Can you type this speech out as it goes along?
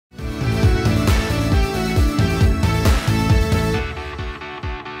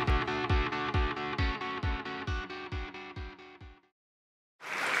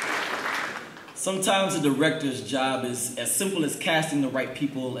Sometimes the director's job is as simple as casting the right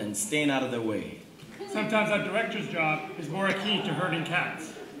people and staying out of their way. Sometimes our director's job is more akin to herding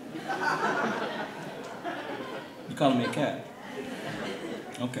cats. You calling me a cat?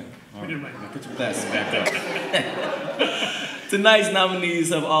 Okay. All right. Put your glasses back up. Tonight's nominees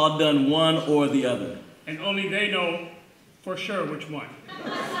have all done one or the other. And only they know for sure which one.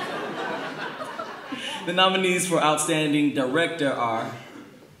 The nominees for Outstanding Director are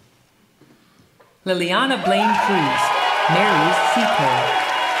Liliana Blaine Cruz, Mary Seacole.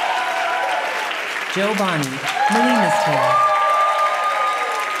 Joe Bonney, Melina's Tale.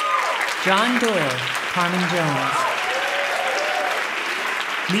 John Doyle, Carmen Jones.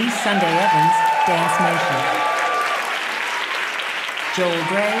 Lee Sunday Evans, Dance Nation. Joel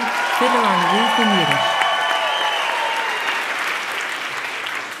Gray, Fiddler on the Roof in Yiddish.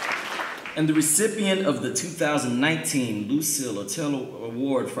 And the recipient of the 2019 Lucille Lortel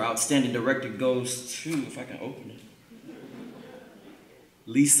Award for Outstanding Director goes to, if I can open it,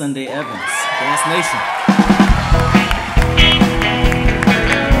 Lee Sunday Evans, Dance Nation.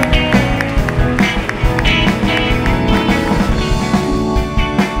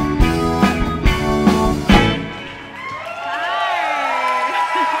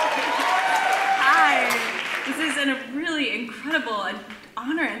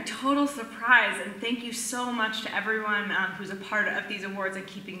 Honor and total surprise, and thank you so much to everyone who's a part of these awards and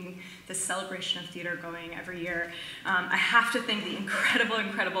keeping this celebration of theater going every year. I have to thank the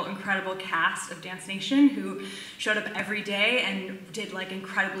incredible cast of Dance Nation who showed up every day and did like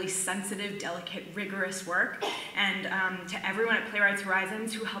incredibly sensitive, delicate, rigorous work. And to everyone at Playwrights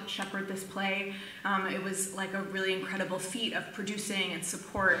Horizons who helped shepherd this play, it was like a really incredible feat of producing and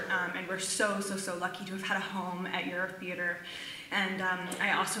support, and we're so lucky to have had a home at your theater. And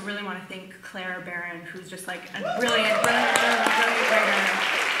I also really want to thank Claire Barron, who's just like a brilliant writer.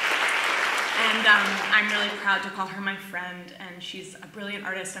 And I'm really proud to call her my friend, and she's a brilliant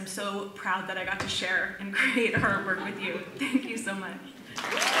artist. I'm so proud that I got to share and create her work with you. Thank you so much.